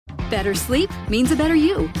Better sleep means a better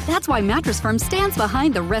you. That's why Mattress Firm stands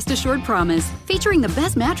behind the Rest Assured promise, featuring the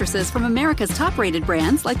best mattresses from America's top-rated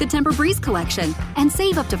brands like the Tempur-Breeze collection. And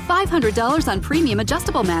save up to $500 on premium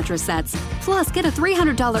adjustable mattress sets. Plus, get a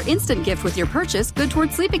 $300 instant gift with your purchase, good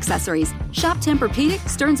towards sleep accessories. Shop Tempur-Pedic,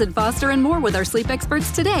 Stearns & Foster, and more with our sleep experts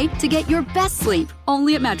today to get your best sleep,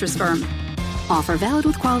 only at Mattress Firm. Offer valid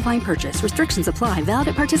with qualifying purchase. Restrictions apply. Valid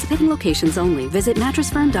at participating locations only. Visit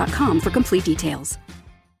mattressfirm.com for complete details.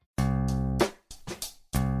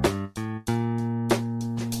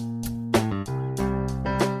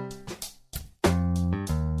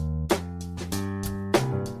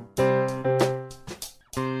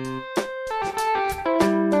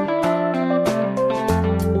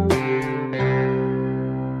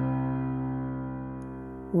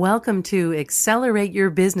 Welcome to Accelerate Your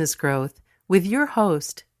Business Growth with your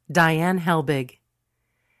host, Diane Helbig.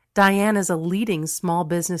 Diane is a leading small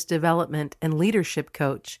business development and leadership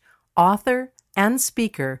coach, author, and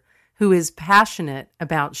speaker who is passionate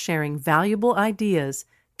about sharing valuable ideas,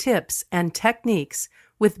 tips, and techniques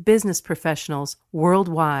with business professionals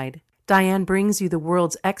worldwide. Diane brings you the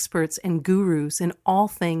world's experts and gurus in all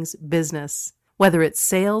things business. Whether it's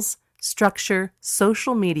sales, structure,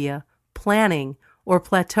 social media, planning, or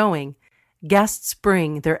plateauing, guests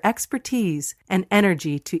bring their expertise and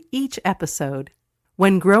energy to each episode.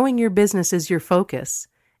 When growing your business is your focus,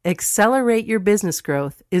 Accelerate Your Business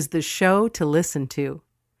Growth is the show to listen to.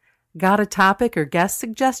 Got a topic or guest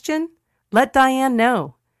suggestion? Let Diane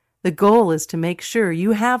know. The goal is to make sure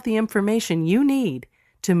you have the information you need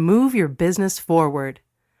to move your business forward.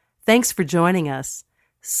 Thanks for joining us.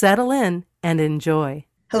 Settle in and enjoy.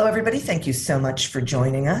 Hello, everybody. Thank you so much for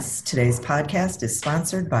joining us. Today's podcast is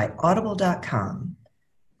sponsored by Audible.com.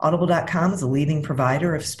 Audible.com is a leading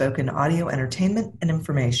provider of spoken audio entertainment and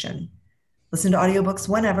information. Listen to audiobooks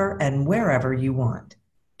whenever and wherever you want.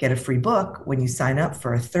 Get a free book when you sign up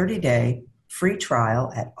for a 30-day free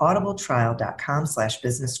trial at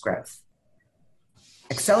audibletrial.com/businessgrowth.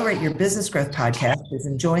 Accelerate Your Business Growth podcast is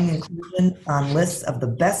enjoying inclusion on lists of the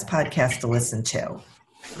best podcasts to listen to.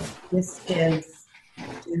 This is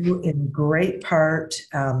due in great part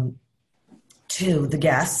to the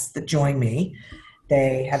guests that join me.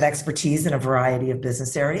 They have expertise in a variety of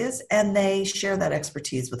business areas, and they share that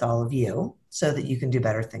expertise with all of you so that you can do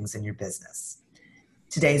better things in your business.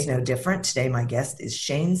 Today's no different. Today, my guest is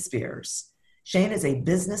Shane Spears. Shane is a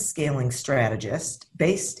business scaling strategist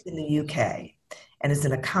based in the UK and is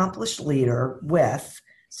an accomplished leader with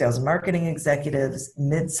sales and marketing executives,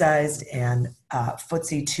 mid-sized and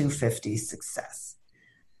FTSE 250 success.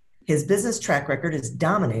 His business track record is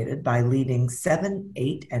dominated by leading 7,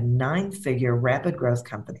 8, and 9-figure rapid growth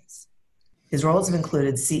companies. His roles have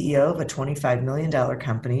included CEO of a $25 million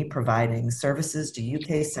company providing services to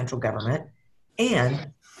UK central government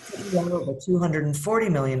and CEO of a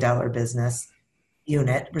 $240 million business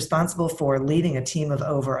unit responsible for leading a team of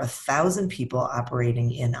over 1,000 people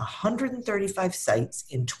operating in 135 sites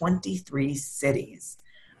in 23 cities.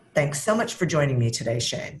 Thanks so much for joining me today,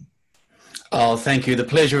 Shane. Oh, thank you. The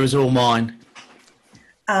pleasure is all mine.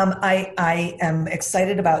 I am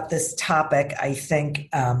excited about this topic. I think,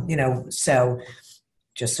 so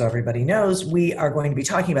just so everybody knows, we are going to be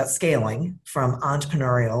talking about scaling from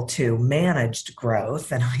entrepreneurial to managed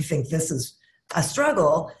growth. And I think this is a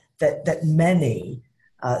struggle that many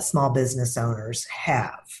small business owners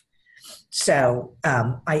have. So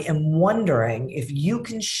I am wondering if you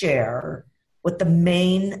can share what the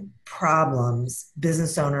main problems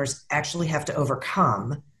business owners actually have to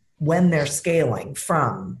overcome when they're scaling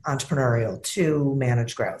from entrepreneurial to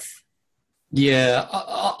managed growth. Yeah,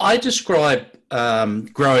 I describe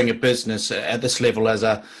growing a business at this level as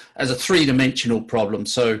a three-dimensional problem.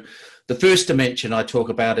 So the first dimension I talk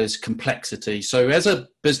about is complexity. So as a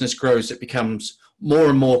business grows, it becomes more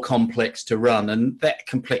and more complex to run, and that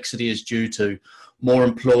complexity is due to more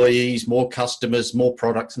employees, more customers, more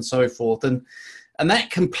products, and so forth. And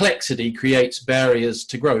that complexity creates barriers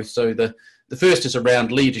to growth. So the first is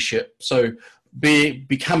around leadership. So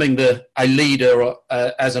becoming a leader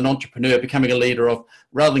as an entrepreneur, becoming a leader of,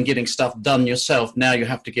 rather than getting stuff done yourself, now you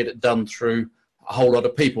have to get it done through a whole lot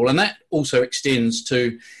of people. And that also extends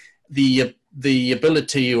to the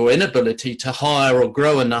ability or inability to hire or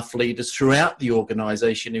grow enough leaders throughout the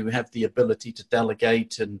organization who have the ability to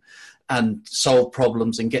delegate and solve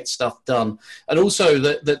problems and get stuff done. And also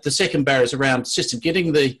the second barrier is around system,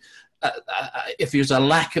 getting if there's a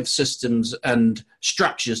lack of systems and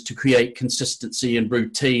structures to create consistency and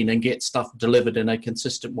routine and get stuff delivered in a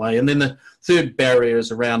consistent way. And then the third barrier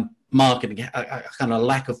is around marketing, a kind of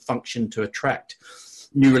lack of function to attract.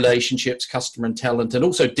 new relationships, customer and talent, and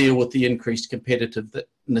also deal with the increased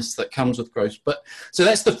competitiveness that comes with growth. But so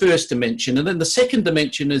that's the first dimension. And then the second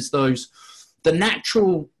dimension is the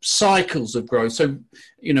natural cycles of growth. So,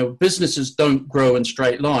 businesses don't grow in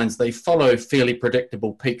straight lines. They follow fairly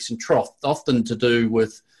predictable peaks and troughs, often to do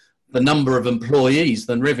with the number of employees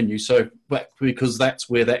than revenue. So, because that's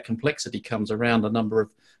where that complexity comes around, a number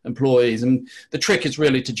of employees. And the trick is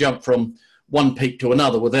really to jump from one peak to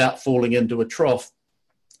another without falling into a trough.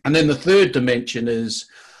 And then the third dimension is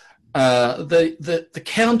the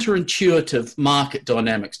counterintuitive market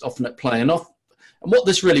dynamics often at play. And what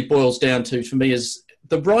this really boils down to for me is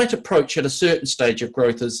the right approach at a certain stage of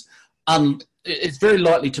growth is it's very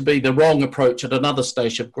likely to be the wrong approach at another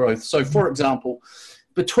stage of growth. So, for example,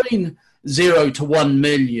 between 0 to 1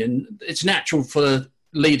 million, it's natural for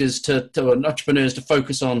leaders and entrepreneurs to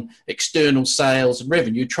focus on external sales and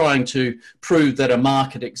revenue, trying to prove that a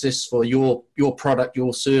market exists for your product,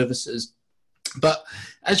 your services. But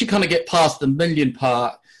as you kind of get past the million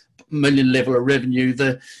level of revenue,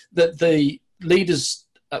 the leaders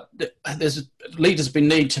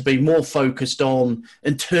need to be more focused on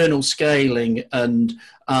internal scaling and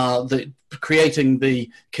creating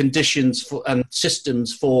the conditions and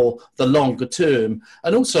systems for the longer term.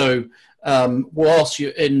 And also, whilst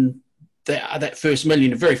you're in that first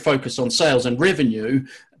million, you're very focused on sales and revenue.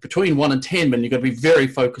 Between 1 and 10 million, you've got to be very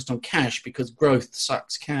focused on cash, because growth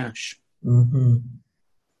sucks cash. Mm-hmm.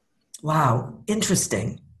 Wow,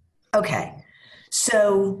 interesting. Okay,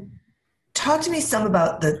 so talk to me some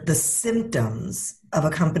about the symptoms of a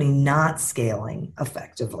company not scaling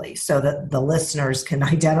effectively, so that the listeners can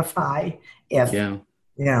identify if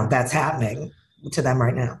that's happening to them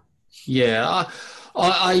right now. Yeah,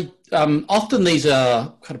 I often these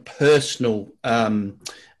are kind of personal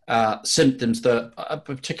symptoms that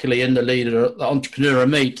particularly in the leader, the entrepreneur, I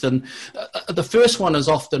meet. And the first one is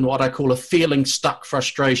often what I call a feeling stuck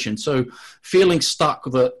frustration. So feeling stuck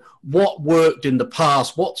that what worked in the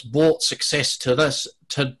past, what's brought success to this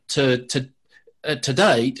to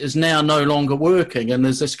date, is now no longer working, and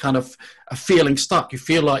there's this kind of a feeling stuck. You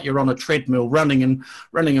feel like you're on a treadmill, running and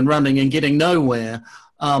getting nowhere,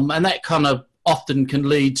 and that kind of often can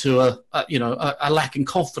lead to a lack in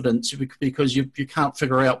confidence, because you can't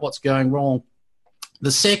figure out what's going wrong.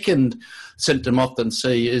 The second symptom I often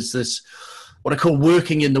see is this, what I call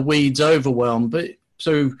working in the weeds overwhelm. But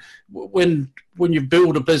so when you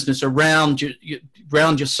build a business around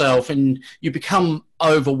yourself, and you become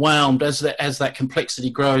overwhelmed as that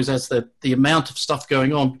complexity grows, as the amount of stuff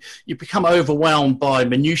going on, you become overwhelmed by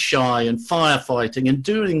minutiae and firefighting and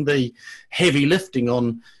doing the heavy lifting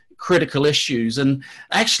on critical issues. And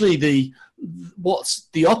actually what's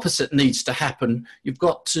the opposite needs to happen. You've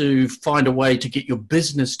got to find a way to get your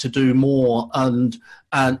business to do more and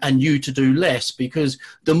you to do less, because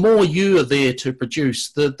the more you are there to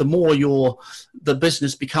produce, the more the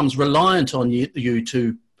business becomes reliant on you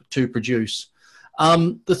to produce.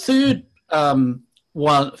 The third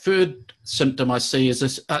symptom I see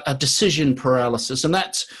is a decision paralysis, and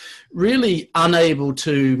that's really unable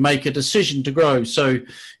to make a decision to grow. So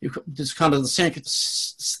there's kind of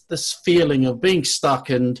this feeling of being stuck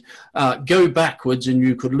and go backwards and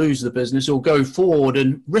you could lose the business, or go forward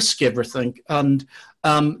and risk everything. And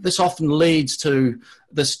this often leads to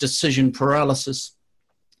this decision paralysis.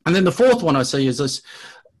 And then the fourth one I see is this,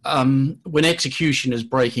 when execution is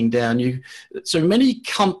breaking down. So many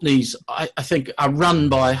companies, I think, are run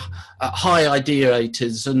by high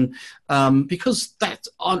ideators, and because that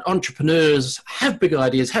entrepreneurs have big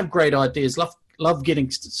ideas, have great ideas, love getting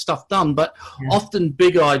stuff done, but often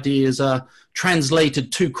big ideas are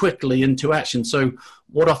translated too quickly into action. So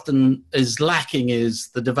what often is lacking is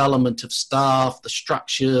the development of staff, the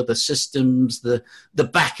structure, the systems, the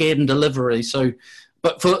back end delivery. So,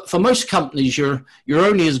 but for most companies, you're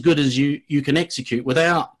only as good as you can execute.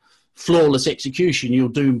 Without flawless execution, you'll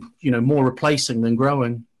do more replacing than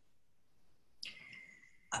growing.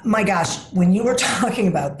 My gosh, when you were talking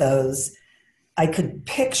about those, I could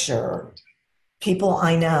picture people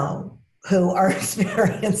I know who are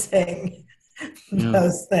experiencing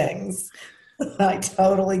those things. I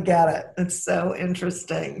totally get it. It's so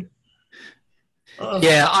interesting. Ugh.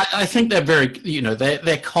 Yeah, I think they're very,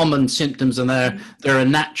 they're common symptoms, and they're a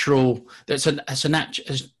natural. It's a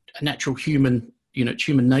natural human, it's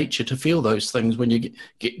human nature to feel those things when you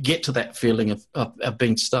get to that feeling of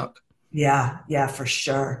being stuck. Yeah, for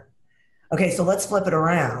sure. Okay, so let's flip it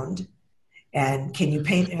around. And can you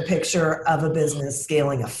paint a picture of a business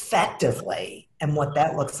scaling effectively and what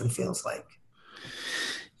that looks and feels like?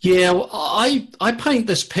 Yeah, well, I paint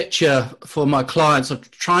this picture for my clients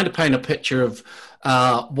of trying to paint a picture of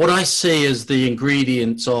what I see as the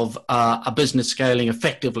ingredients of a business scaling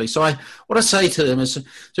effectively. So what I say to them is,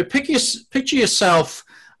 so picture yourself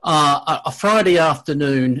a Friday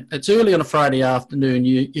afternoon. It's early on a Friday afternoon.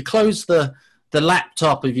 You close the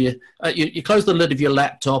laptop of you close the lid of your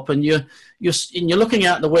laptop, and you're looking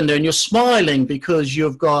out the window and you're smiling because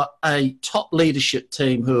you've got a top leadership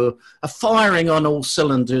team who are firing on all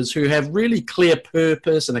cylinders, who have really clear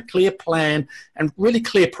purpose and a clear plan and really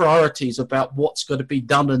clear priorities about what's got to be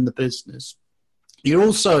done in the business.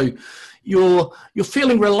 You're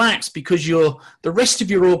feeling relaxed because the rest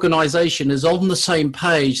of your organization is on the same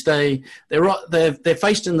page. They're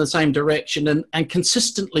faced in the same direction and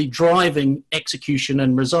consistently driving execution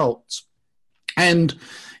and results. And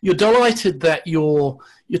you're delighted that your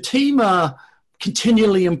team are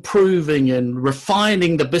continually improving and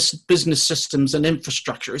refining the business systems and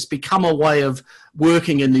infrastructure. It's become a way of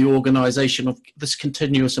working in the organization, of this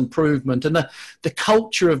continuous improvement. And the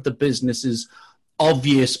culture of the business is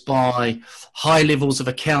obvious by high levels of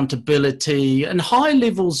accountability and high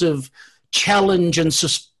levels of challenge and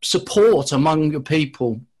support among your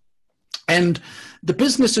people. And the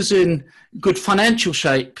business is in good financial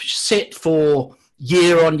shape, set for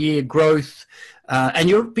year-on-year growth, and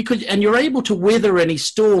you're able to weather any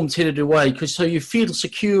storms headed away, so you feel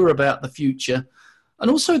secure about the future.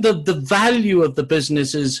 And also the value of the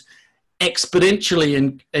business is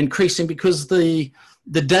exponentially increasing because the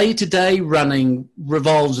day-to-day running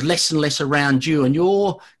revolves less and less around you, and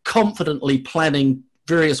you're confidently planning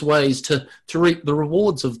various ways to reap the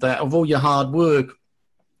rewards of that, of all your hard work.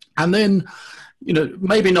 And then,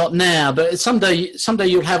 maybe not now, but someday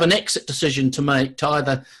you'll have an exit decision to make, to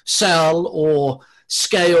either sell or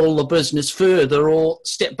scale the business further, or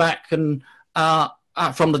step back and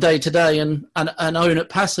from the day-to-day and own it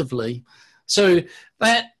passively. So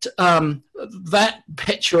that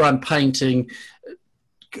picture I'm painting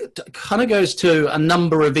kind of goes to a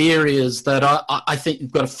number of areas that I think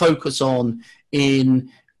you've got to focus on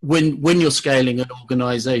when you're scaling an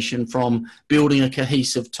organization, from building a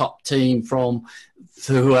cohesive top team,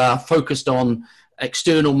 who are focused on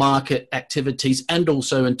external market activities and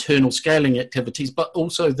also internal scaling activities, but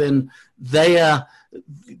also then they are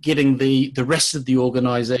getting the rest of the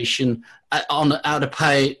organization at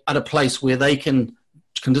a place where they can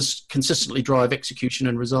consistently drive execution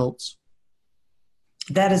and results.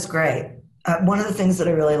 That is great. One of the things that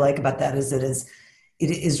I really like about that is it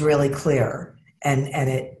is really clear, and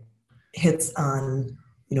it hits on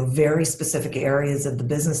very specific areas of the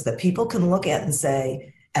business that people can look at and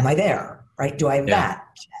say, "Am I there? Right? Do I have that?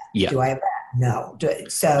 Yeah. Do I have that? No."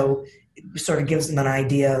 So it sort of gives them an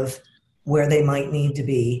idea of where they might need to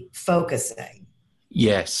be focusing.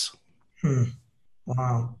 Yes.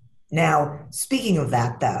 Wow. Now, speaking of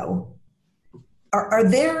that, though, are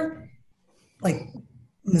there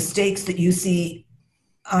mistakes that you see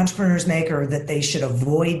entrepreneurs make, or that they should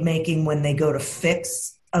avoid making when they go to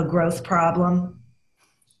fix a growth problem?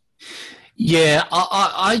 Yeah,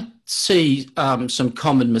 I see some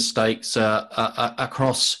common mistakes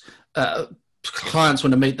across clients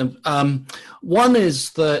when I meet them. One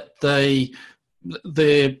is that their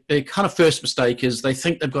kind of first mistake is they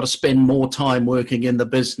think they've got to spend more time working in the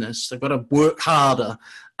business. They've got to work harder,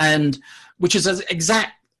 and which is an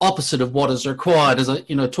exact opposite of what is required. As I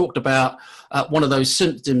talked about, one of those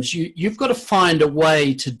symptoms, you've got to find a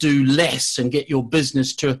way to do less and get your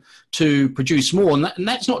business to produce more, and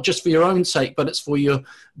that's not just for your own sake, but it's for your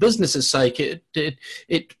business's sake.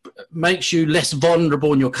 It makes you less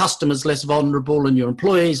vulnerable, and your customers less vulnerable, and your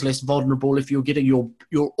employees less vulnerable if you're getting your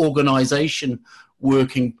organization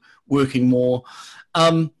working more.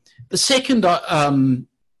 The second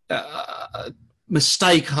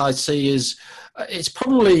mistake I see is, it's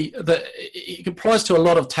probably that it applies to a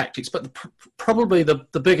lot of tactics, but probably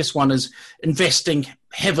the biggest one is investing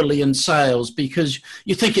heavily in sales, because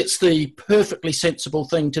you think it's the perfectly sensible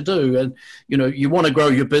thing to do, and you want to grow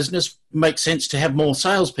your business. Makes sense to have more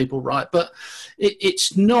salespeople, right? But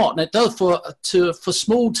it's not, and it does for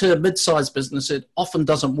small to mid-sized business. It often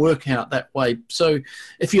doesn't work out that way. So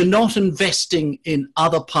if you're not investing in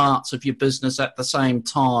other parts of your business at the same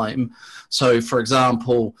time, so for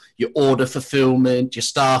example, your order fulfillment, your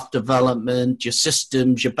staff development, your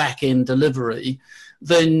systems, your back-end delivery,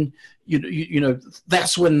 then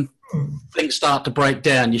that's when things start to break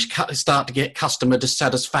down. You start to get customer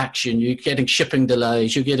dissatisfaction. You're getting shipping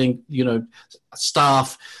delays. You're getting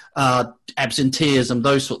staff absenteeism.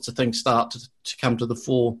 Those sorts of things start to come to the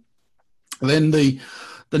fore. Then the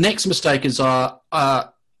next mistake is I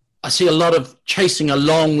see a lot of chasing a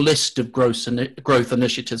long list of growth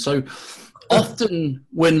initiatives. So Often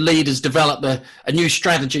when leaders develop a new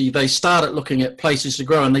strategy, they start at looking at places to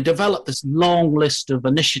grow, and they develop this long list of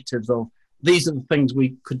initiatives of these are the things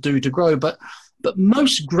we could do to grow. But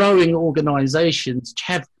most growing organizations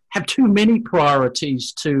have too many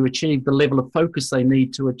priorities to achieve the level of focus they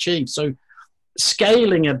need to achieve. So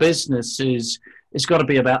scaling a business it's got to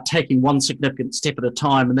be about taking one significant step at a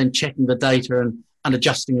time and then checking the data and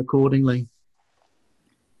adjusting accordingly.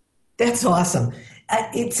 That's awesome.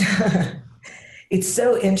 It's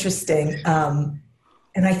so interesting.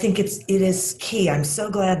 And I think it is key. I'm so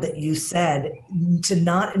glad that you said to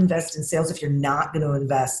not invest in sales if you're not going to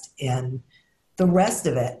invest in the rest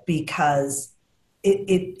of it, because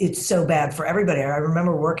it's so bad for everybody. I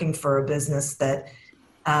remember working for a business that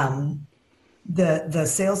the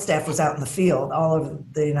sales staff was out in the field all over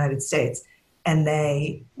the United States, and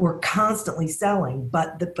they were constantly selling,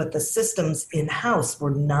 but the systems in-house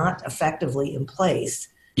were not effectively in place.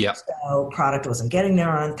 Yeah. So product wasn't getting there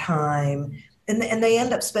on time. And they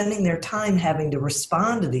end up spending their time having to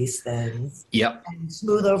respond to these things. Yep. And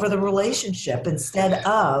smooth over the relationship instead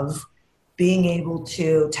of being able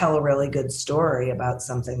to tell a really good story about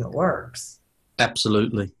something that works.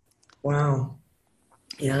 Absolutely. Wow.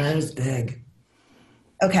 Yeah, that is big.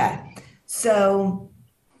 Okay. So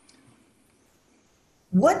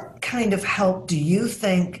what kind of help do you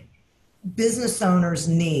think business owners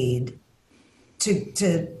need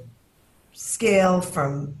to scale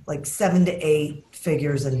from like 7 to 8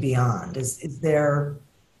 figures and beyond? Is there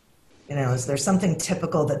something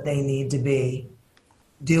typical that they need to be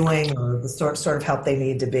doing, or the sort of help they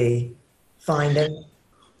need to be finding?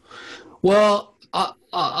 Well,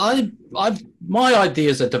 my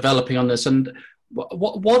ideas are developing on this, and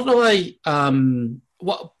what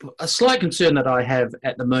a slight concern that I have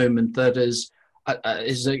at the moment that is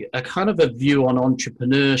a kind of a view on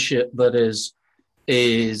entrepreneurship that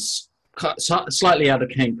is slightly out of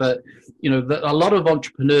kink, but that a lot of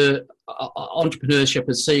entrepreneurship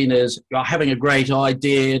is seen as having a great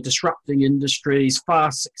idea, disrupting industries,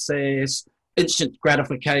 fast success, instant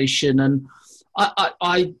gratification, and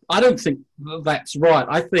I don't think that's right.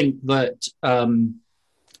 I think that a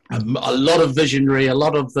lot of visionary, a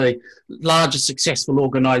lot of the largest successful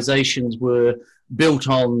organizations were built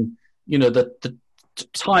on the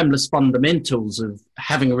timeless fundamentals of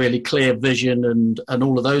having a really clear vision and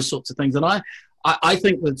all of those sorts of things. And I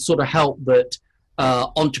think that sort of help that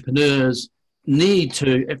entrepreneurs need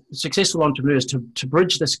to, successful entrepreneurs, to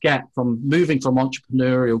bridge this gap from moving from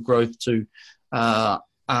entrepreneurial growth to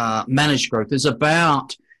managed growth is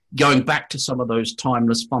about going back to some of those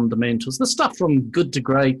timeless fundamentals, the stuff from good to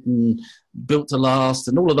great and built to last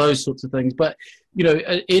and all of those sorts of things. But,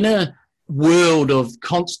 in a world of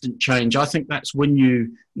constant change, I think that's when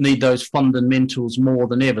you need those fundamentals more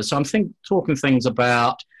than ever. So I'm talking things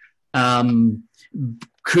about building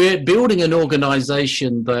an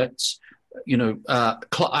organization that's, a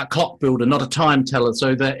clock builder, not a time teller,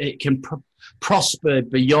 so that it can prosper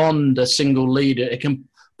beyond a single leader. It can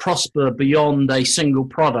prosper beyond a single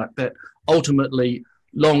product, that ultimately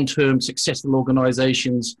long-term successful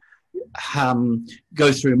organizations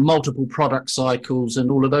go through multiple product cycles and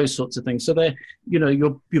all of those sorts of things. So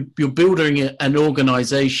you're building an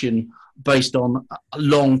organization based on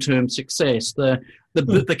long-term success. The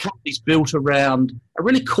company's built around a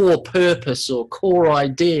really core purpose or core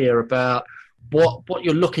idea about what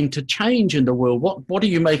you're looking to change in the world. What are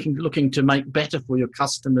you looking to make better for your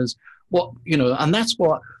customers? And that's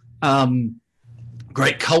what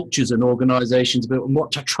great cultures and organizations built, and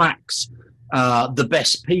what attracts the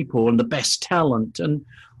best people and the best talent, and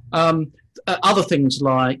other things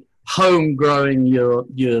like growing your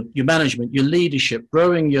management, your leadership,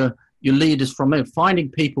 growing your leaders from there, finding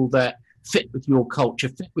people that fit with your culture,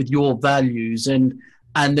 fit with your values, and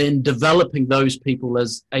then developing those people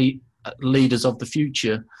as leaders of the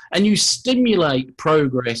future. And you stimulate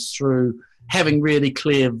progress through having really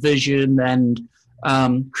clear vision and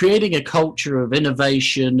creating a culture of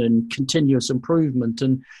innovation and continuous improvement.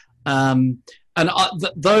 And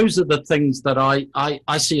those are the things that I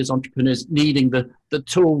see as entrepreneurs needing the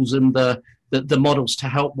tools and the models to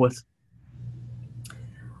help with.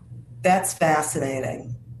 That's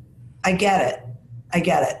fascinating. I get it.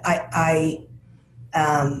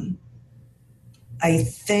 I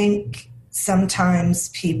think sometimes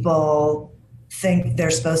people think they're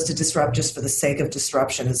supposed to disrupt just for the sake of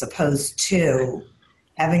disruption, as opposed to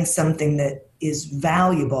having something that is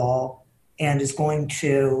valuable and is going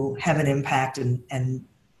to have an impact and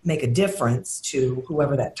make a difference to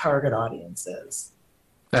whoever that target audience is.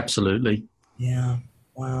 Absolutely. Yeah.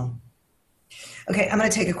 Wow. Okay, I'm going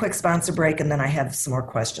to take a quick sponsor break, and then I have some more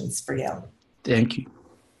questions for you. Thank you.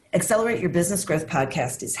 Accelerate Your Business Growth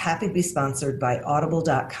podcast is happy to be sponsored by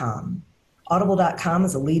Audible.com. Audible.com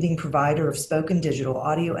is a leading provider of spoken digital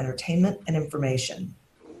audio entertainment and information.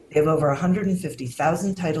 They have over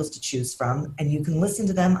 150,000 titles to choose from, and you can listen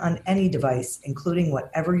to them on any device, including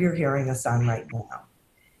whatever you're hearing us on right now.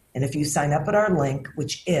 And if you sign up at our link,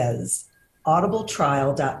 which is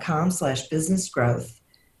audibletrial.com/businessgrowth,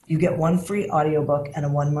 you get one free audiobook and a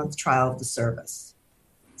 1-month trial of the service.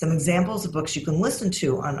 Some examples of books you can listen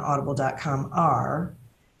to on audible.com are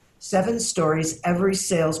 7 Stories Every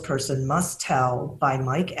Salesperson Must Tell by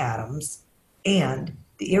Mike Adams and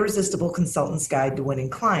The Irresistible Consultant's Guide to Winning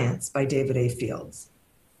Clients by David A. Fields.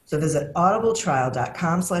 So visit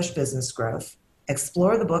audibletrial.com/businessgrowth,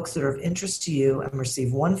 explore the books that are of interest to you, and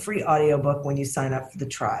receive 1 free audiobook when you sign up for the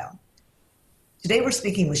trial. Today we're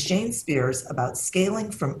speaking with Shane Spears about scaling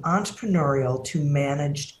from entrepreneurial to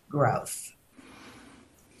managed growth.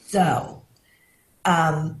 So,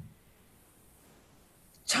 talk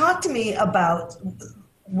to me about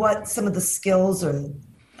what some of the skills and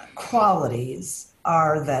qualities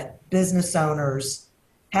are that business owners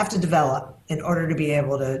have to develop in order to be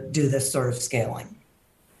able to do this sort of scaling.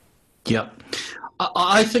 Yep.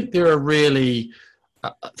 I think there are really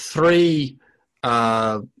 3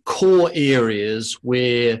 core areas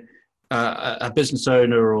where a business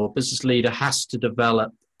owner or business leader has to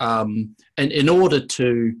develop and in order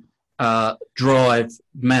to drive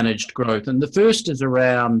managed growth. And the first is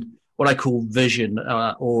around what I call vision,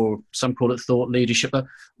 or some call it thought leadership.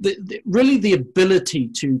 Really the ability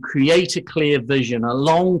to create a clear vision, a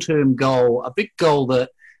long-term goal, a big goal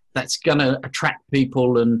that's going to attract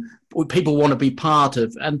people and people want to be part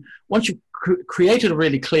of. And once you've created a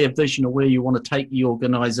really clear vision of where you want to take the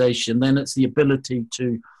organization, then it's the ability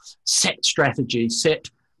to set strategy, set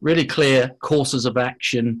really clear courses of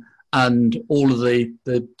action, and all of the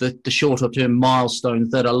shorter term milestones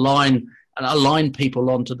that align people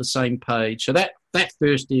onto the same page. So that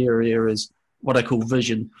first area is what I call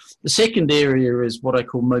vision. The second area is what I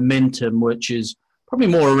call momentum, which is probably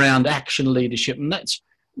more around action leadership, and that's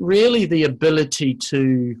really the ability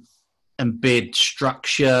to embed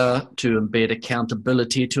structure, to embed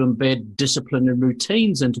accountability, to embed discipline and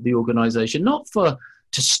routines into the organization, not to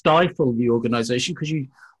stifle the organization, because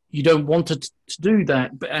you don't want to do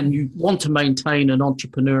that, and you want to maintain an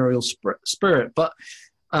entrepreneurial spirit, but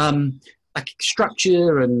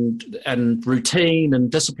structure and routine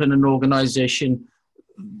and discipline and organization,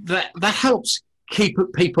 that helps keep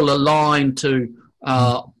people aligned to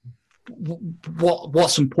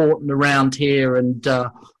what's important around here and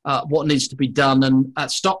what needs to be done, and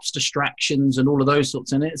stops distractions and all of those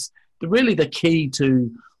sorts. And it's really the key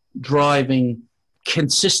to driving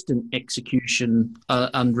consistent execution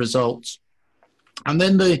and results. And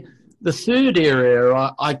then the third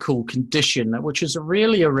area I call condition, which is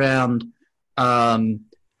really around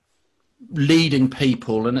leading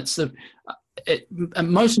people, and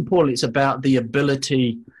and most importantly, it's about the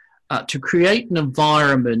ability to create an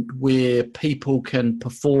environment where people can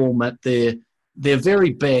perform at their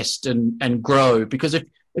very best and grow. Because if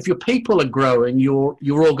your people are growing, your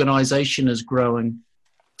organization is growing.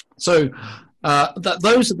 So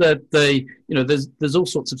those are there's all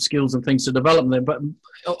sorts of skills and things to develop them, but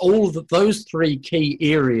all of those 3 key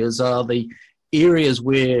areas are the areas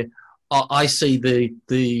where I see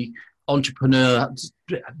the entrepreneur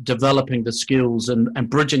developing the skills and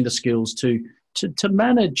bridging the skills to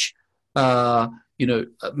manage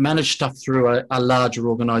manage stuff through a larger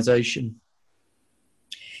organization.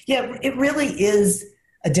 Yeah, it really is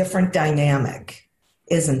a different dynamic,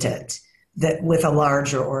 isn't it? That with a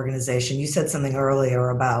larger organization, you said something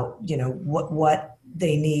earlier about, what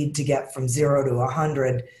they need to get from 0 to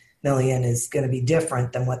 100 million is going to be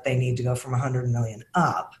different than what they need to go from 100 million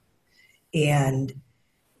up. And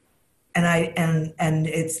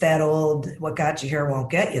it's that old, what got you here won't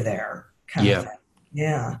get you there kind of thing.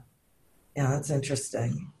 Yeah. Yeah. That's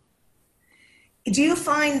interesting. Do you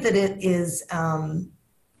find that it is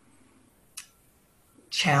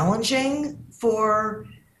challenging for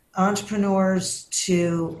entrepreneurs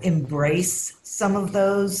to embrace some of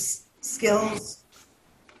those skills?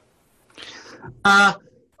 I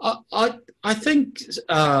think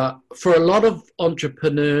for a lot of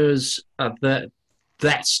entrepreneurs that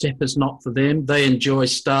step is not for them. They enjoy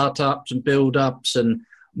startups and build-ups and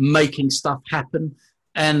making stuff happen,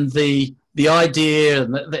 and the idea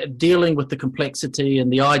that dealing with the complexity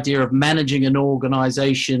and the idea of managing an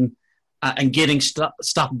organization and getting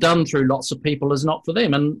stuff done through lots of people is not for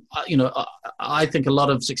them. And I think a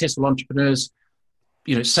lot of successful entrepreneurs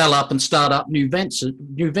sell up and start up new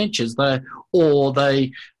ventures there, or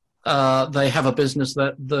they they have a business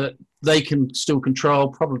that they can still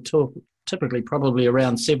control, typically probably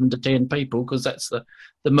around 7 to 10 people, because that's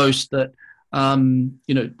the most that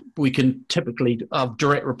we can typically have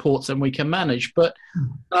direct reports and we can manage. But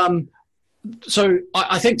so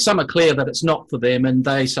I think some are clear that it's not for them, and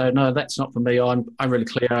they say, no, that's not for me. I'm really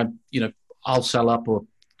clear. I'll sell up or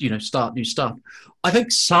start new stuff. I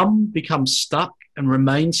think some become stuck and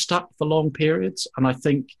remain stuck for long periods, and I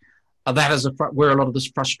think that is where a lot of this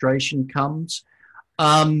frustration comes.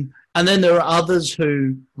 And then there are others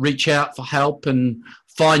who reach out for help and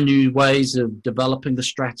find new ways of developing the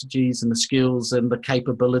strategies and the skills and the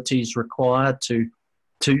capabilities required to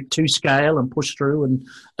scale and push through and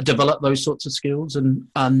develop those sorts of skills and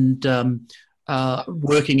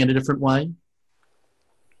working in a different way.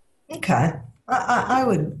 Okay. I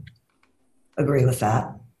would agree with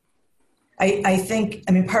that. I think,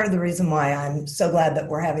 part of the reason why I'm so glad that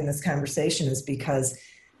we're having this conversation is because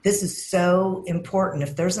this is so important.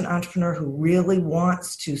 If there's an entrepreneur who really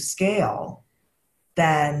wants to scale,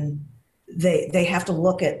 then they have to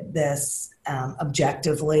look at this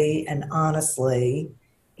objectively and honestly,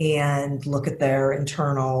 and look at their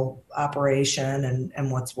internal operation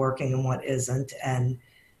and what's working and what isn't, and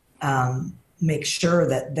make sure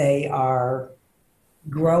that they are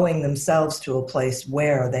growing themselves to a place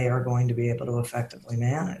where they are going to be able to effectively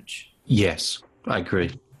manage. Yes, I agree.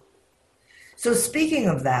 So speaking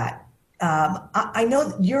of that, I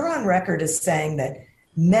know you're on record as saying that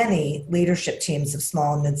many leadership teams of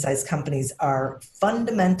small and mid-sized companies are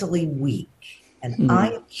fundamentally weak. And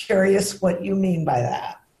I'm curious what you mean by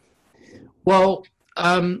that. Well,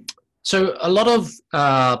 so a lot of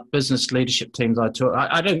business leadership teams I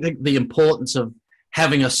don't think the importance of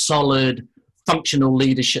having a solid functional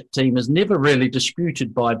leadership team is never really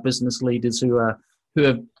disputed by business leaders who are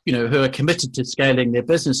committed to scaling their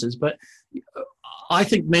businesses. But I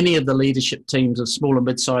think many of the leadership teams of small and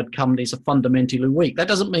mid-sized companies are fundamentally weak. That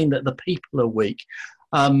doesn't mean that the people are weak.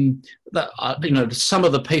 Some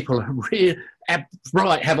of the people are have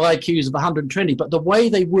IQs of 120, but the way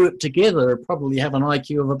they work together probably have an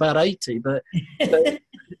IQ of about 80. But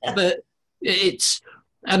it's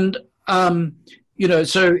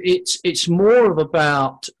so it's more of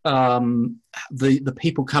about the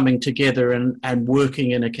people coming together and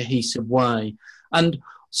working in a cohesive way. And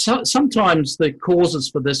so, sometimes the causes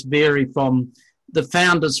for this vary from the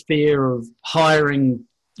founder's fear of hiring,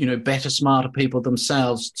 better, smarter people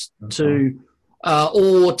themselves to a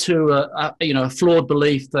flawed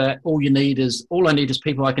belief that all I need is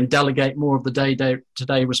people I can delegate more of the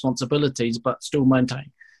day-to-day responsibilities, but still maintain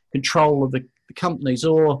control of the companies,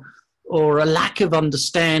 or a lack of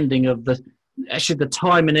understanding of the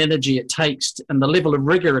time and energy it takes and the level of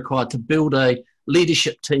rigor required to build a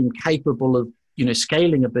leadership team capable of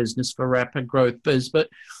scaling a business for rapid growth. But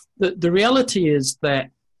the reality is that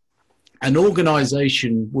an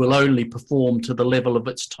organization will only perform to the level of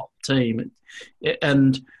its top team.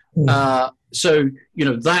 And so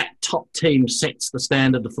that top team sets the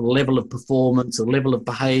standard for the level of performance, the level of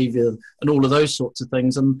behavior, and all of those sorts of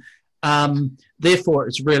things. And therefore,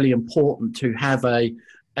 it's really important to have a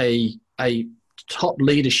top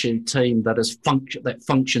leadership team that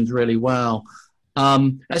functions really well.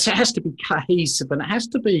 It has to be cohesive, and it has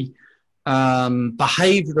to be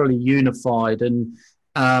behaviorally unified, and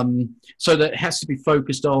so that it has to be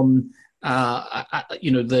focused on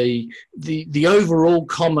the overall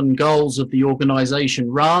common goals of the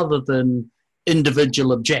organization rather than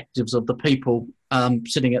individual objectives of the people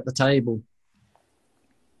sitting at the table.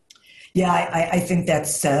 Yeah, I think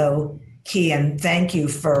that's so key, and thank you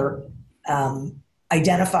for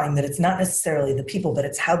identifying that it's not necessarily the people, but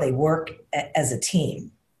it's how they work as a team.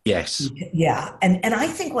 Yes. Yeah. And I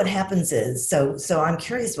think what happens is, so I'm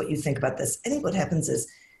curious what you think about this. I think what happens is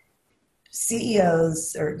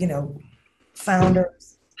CEOs or,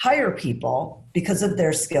 founders hire people because of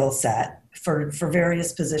their skill set for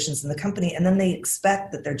various positions in the company. And then they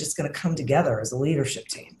expect that they're just going to come together as a leadership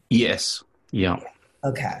team. Yes. Yeah.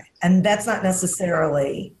 Okay. And that's not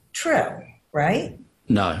necessarily true, right?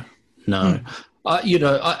 No.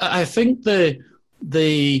 I think the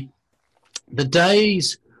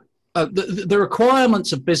days, the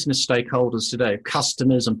requirements of business stakeholders today,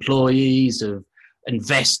 customers, employees, of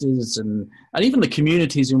investors, and even the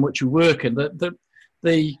communities in which we work, and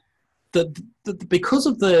because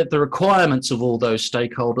of the requirements of all those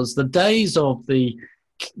stakeholders, the days of the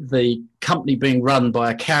company being run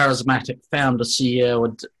by a charismatic founder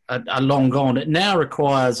CEO are long gone. It now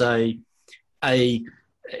requires an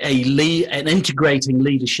integrating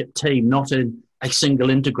leadership team, not a single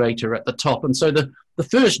integrator at the top. And so the the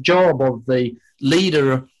first job of the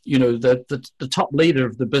leader, the top leader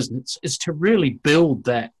of the business, is to really build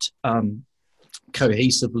that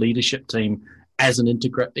cohesive leadership team as the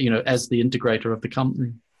integrator of the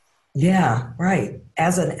company. Yeah, right.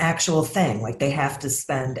 As an actual thing, like they have to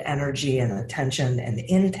spend energy and attention and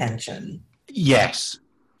intention. Yes.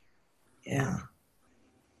 Yeah.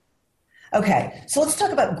 Okay, so let's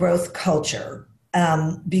talk about growth culture,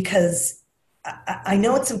 because I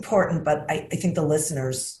know it's important, but I think the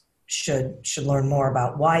listeners should learn more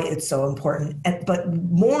about why it's so important, but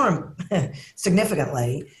more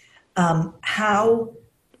significantly, how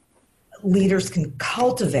leaders can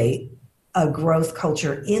cultivate a growth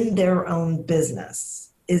culture in their own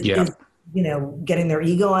business. Is getting their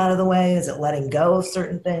ego out of the way? Is it letting go of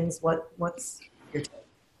certain things? What's your take?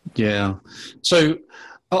 Yeah. So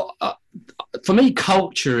for me,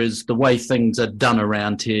 culture is the way things are done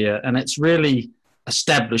around here, and it's really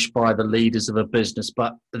established by the leaders of a business,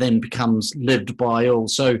 but then becomes lived by all.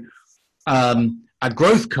 So a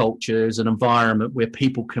growth culture is an environment where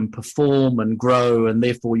people can perform and grow, and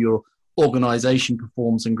therefore your organization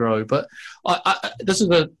performs and grow. But this is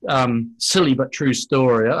a silly but true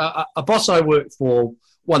story. A boss I worked for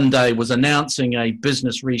one day was announcing a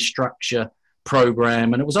business restructure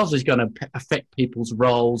program, and it was obviously going to affect people's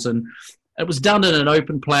roles, and it was done in an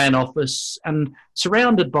open plan office and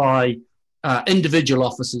surrounded by individual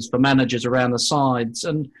offices for managers around the sides,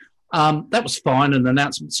 and that was fine, an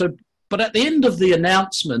announcement. But at the end of the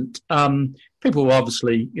announcement, people were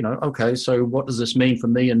obviously, okay, so what does this mean for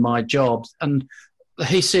me and my jobs? And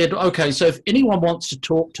he said, okay, so if anyone wants to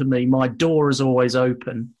talk to me, my door is always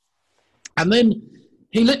open. And then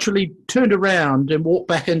he literally turned around and walked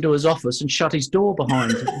back into his office and shut his door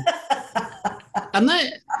behind him. And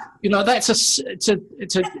that,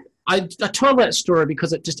 I tell that story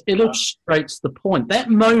because it just illustrates the point. That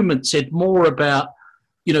moment said more about,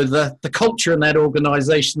 the culture in that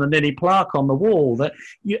organization than any plaque on the wall, that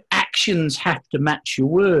your actions have to match your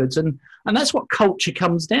words. And that's what culture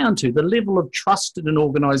comes down to, the level of trust in an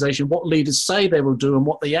organization, what leaders say they will do and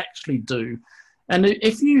what they actually do. And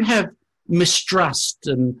if you have mistrust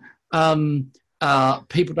and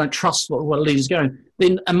people don't trust what a leader's going,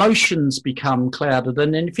 then emotions become clouded.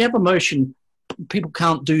 And then if you have emotion, people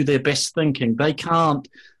can't do their best thinking. They can't,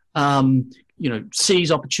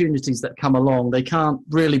 seize opportunities that come along. They can't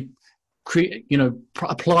really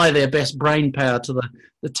apply their best brain power to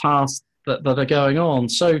the tasks that are going on.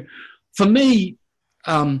 So for me,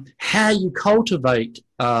 how you cultivate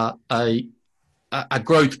a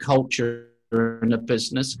growth culture in a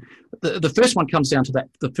business, the first one comes down to that.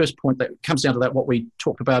 The first point that comes down to that, what we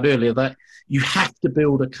talked about earlier, that you have to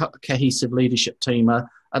build a cohesive leadership team, a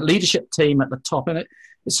leadership team at the top. And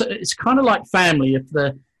it's kind of like family. If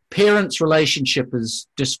the parents' relationship is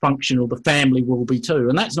dysfunctional, the family will be too.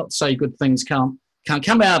 And that's not to say good things can't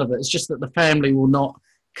come out of it. It's just that the family will not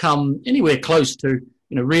come anywhere close to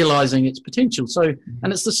realizing its potential. So,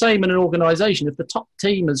 and it's the same in an organization. If the top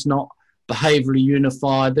team is not behaviorally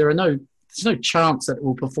unified, there's no chance that it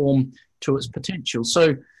will perform to its potential.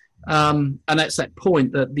 So, and that's that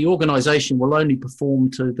point that the organization will only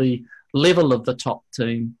perform to the level of the top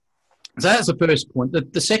team. So that's the first point.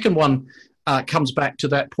 The second one comes back to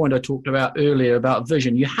that point I talked about earlier about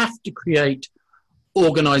vision. You have to create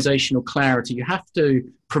organizational clarity. You have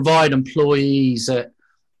to provide employees at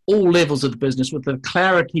all levels of the business with the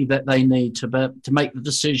clarity that they need to make the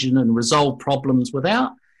decision and resolve problems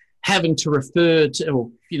without having to refer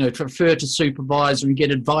to supervisor and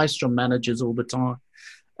get advice from managers all the time.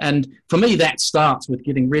 And for me, that starts with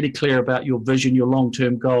getting really clear about your vision, your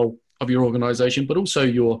long-term goal of your organization, but also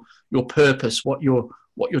your purpose, what you're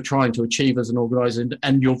trying to achieve as an organization,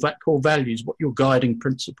 and your core values, what your guiding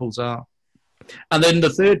principles are. And then the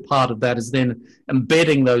third part of that is then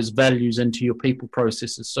embedding those values into your people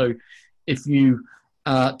processes. So if you,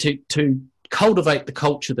 to cultivate the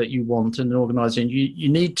culture that you want in an organization, you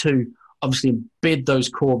need to obviously embed those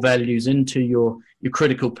core values into your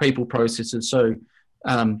critical people processes. So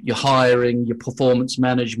your hiring, your performance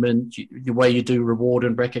management, the way you do reward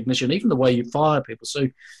and recognition, even the way you fire people. So,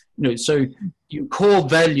 so your core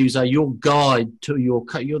values are your guide to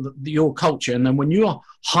your culture. And then when you're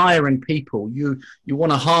hiring people, you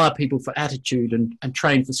want to hire people for attitude and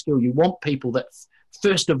train for skill. You want people that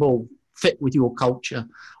first of all fit with your culture.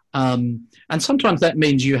 And sometimes that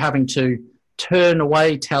means you having to turn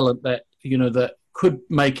away talent that, that could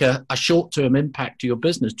make a short-term impact to your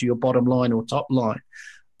business, to your bottom line or top line.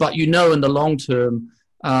 But in the long term,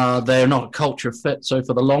 they're not a culture fit. So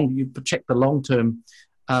for you protect the long term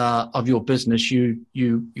of your business, you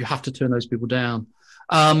have to turn those people down.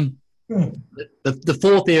 The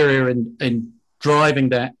fourth area in driving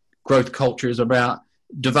that growth culture is about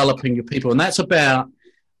developing your people. And that's about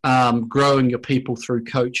growing your people through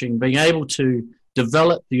coaching, being able to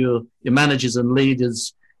develop your managers and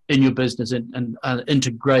leaders in your business and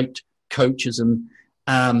integrate coaches and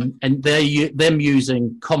them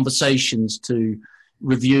using conversations to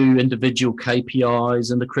review individual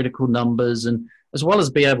KPIs and the critical numbers, and as well as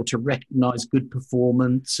be able to recognize good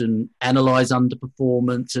performance and analyze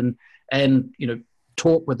underperformance and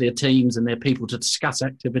talk with their teams and their people to discuss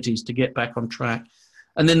activities to get back on track.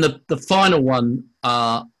 And then the final one,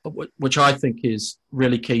 which I think is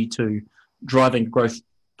really key to driving growth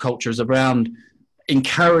culture, is around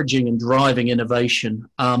encouraging and driving innovation.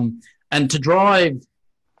 And to drive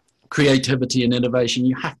creativity and innovation,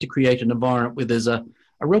 you have to create an environment where there's a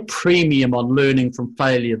real premium on learning from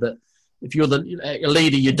failure. That if you're a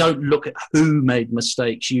leader, you don't look at who made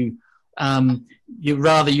mistakes. You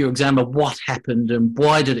examine what happened and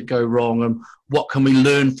why did it go wrong and what can we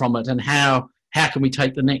learn from it and how can we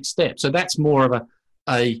take the next step. So that's more of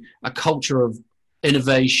a culture of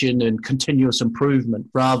innovation and continuous improvement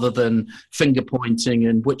rather than finger pointing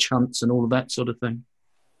and witch hunts and all of that sort of thing.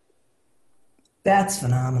 That's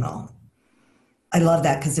phenomenal. I love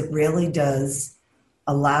that because it really does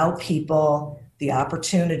allow people the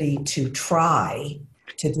opportunity to try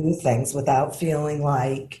to do things without feeling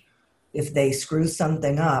like if they screw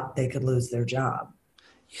something up, they could lose their job.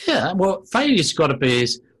 Yeah, well, failure's got to be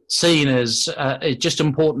seen as just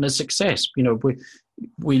important as success. We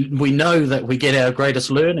know that we get our greatest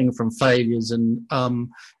learning from failures, and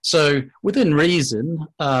so within reason,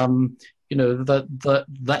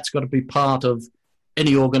 that's got to be part of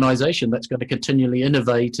any organization that's going to continually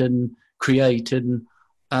innovate and create and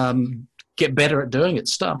get better at doing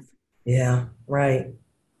its stuff. Yeah, right.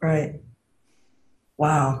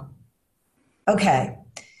 Wow. Okay.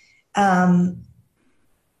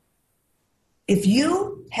 If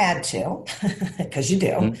you had to, because you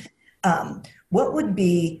do, what would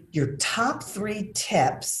be your top 3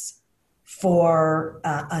 tips for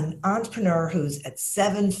an entrepreneur who's at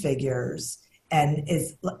 7 figures and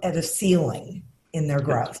is at a ceiling in their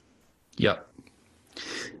growth? Yeah.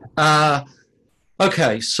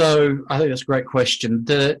 Okay, so I think that's a great question.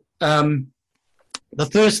 The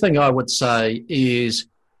first thing I would say is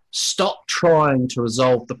stop trying to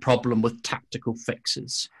resolve the problem with tactical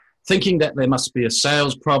fixes, thinking that there must be a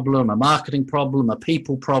sales problem, a marketing problem, a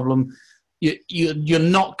people problem. You're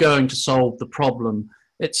not going to solve the problem.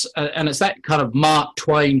 It's that kind of Mark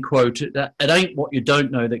Twain quote: "It ain't what you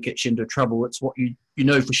don't know that gets you into trouble. It's what you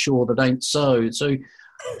know for sure that ain't so." So,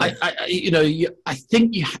 I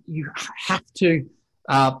think you have to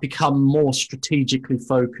become more strategically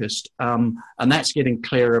focused, and that's getting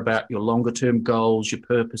clearer about your longer term goals, your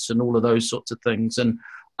purpose, and all of those sorts of things. And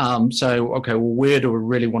so, okay, well, where do we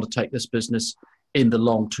really want to take this business in the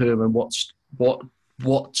long term, and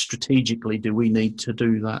what strategically do we need to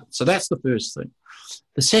do that? So that's the first thing.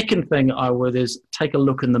 The second thing I would is take a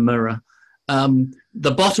look in the mirror.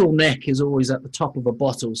 The bottleneck is always at the top of a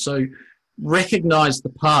bottle. So recognize the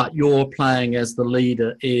part you're playing as the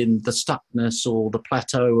leader in the stuckness or the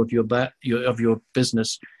plateau of your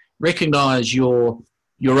business. Recognize your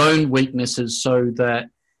own weaknesses so that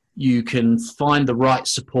you can find the right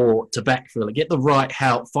support to backfill it, get the right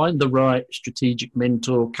help, find the right strategic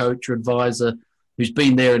mentor, coach, or advisor who's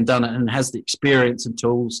been there and done it and has the experience and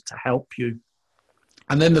tools to help you.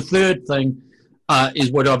 And then the third thing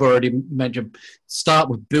is what I've already mentioned. Start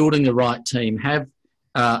with building the right team. Have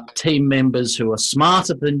team members who are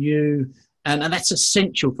smarter than you, and that's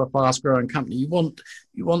essential for a fast-growing company. You want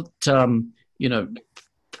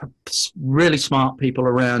really smart people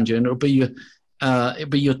around you, and it'll be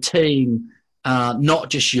your team, not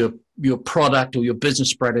just your product or your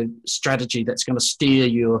business strategy that's going to steer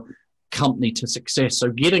your company to success.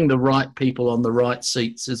 So getting the right people on the right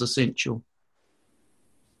seats is essential.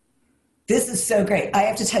 This is so great. I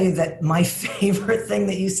have to tell you that my favorite thing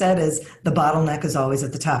that you said is the bottleneck is always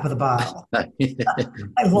at the top of the bottle. I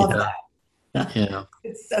love that. Yeah.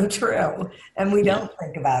 It's so true. And we don't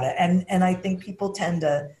think about it. And I think people tend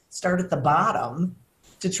to start at the bottom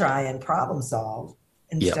to try and problem solve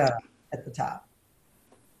instead of at the top.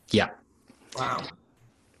 Yeah. Wow.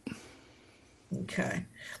 Okay.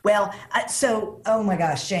 Well, oh my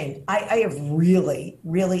gosh, Shane, I have really,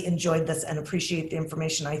 really enjoyed this and appreciate the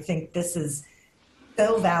information. I think this is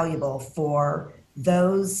so valuable for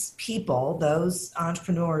those people, those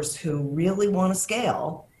entrepreneurs who really want to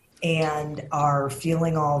scale and are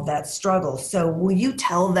feeling all of that struggle. So will you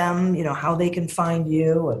tell them, how they can find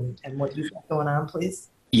you and what you've got going on, please?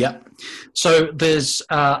 Yeah. So there's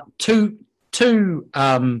two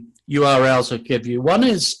URLs I'll give you. One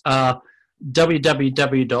is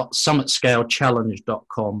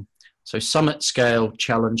www.summitscalechallenge.com. So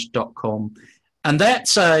summitscalechallenge.com. And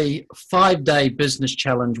that's a 5-day business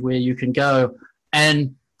challenge where you can go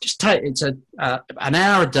and just it's an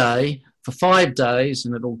hour a day for 5 days,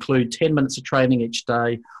 and it'll include 10 minutes of training each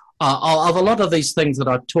day of a lot of these things that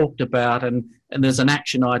I've talked about, and there's an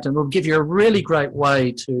action item. It'll give you a really great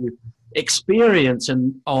way to experience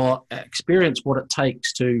what it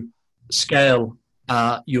takes to scale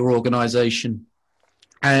your organization.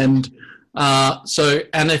 And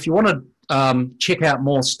if you want to check out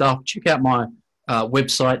more stuff, check out my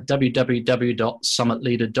website,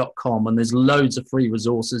 www.summitleader.com, and there's loads of free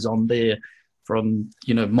resources on there, from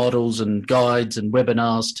models and guides and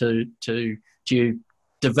webinars to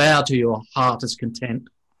devour to your heart is content.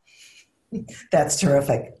 That's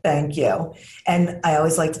terrific. Thank you. And I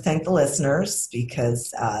always like to thank the listeners,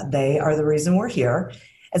 because they are the reason we're here,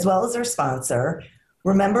 as well as our sponsor.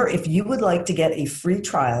 Remember, if you would like to get a free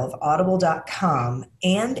trial of audible.com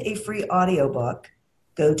and a free audiobook,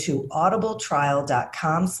 go to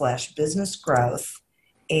audibletrial.com/businessgrowth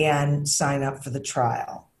and sign up for the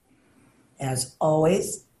trial. As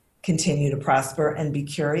always, continue to prosper and be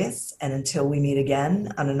curious. And until we meet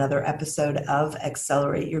again on another episode of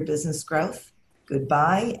Accelerate Your Business Growth,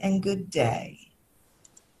 goodbye and good day.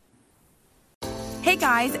 Hey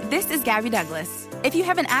guys, this is Gabby Douglas. If you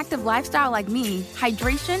have an active lifestyle like me,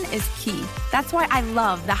 hydration is key. That's why I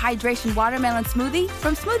love the Hydration Watermelon Smoothie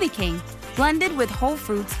from Smoothie King. Blended with whole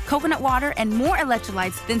fruits, coconut water, and more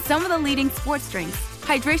electrolytes than some of the leading sports drinks,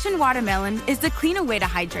 Hydration Watermelon is the cleaner way to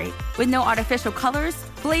hydrate, with no artificial colors,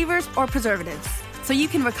 flavors, or preservatives, so you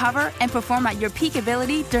can recover and perform at your peak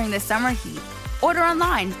ability during the summer heat. Order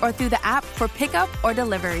online or through the app for pickup or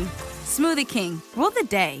delivery. Smoothie King, rule the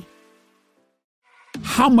day.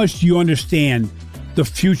 How much do you understand the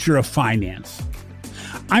future of finance?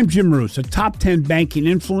 I'm Jim Roos, a top 10 banking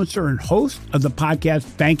influencer and host of the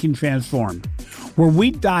podcast Banking Transformed, where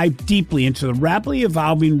we dive deeply into the rapidly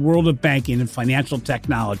evolving world of banking and financial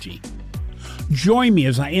technology. Join me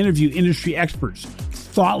as I interview industry experts,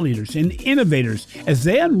 thought leaders, and innovators as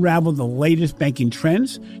they unravel the latest banking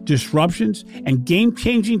trends, disruptions, and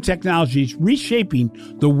game-changing technologies reshaping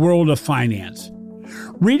the world of finance.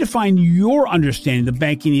 Redefine your understanding of the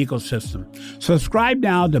banking ecosystem. Subscribe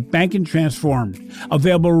now to Banking Transformed,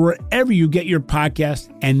 available wherever you get your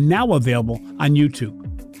podcast and now available on YouTube.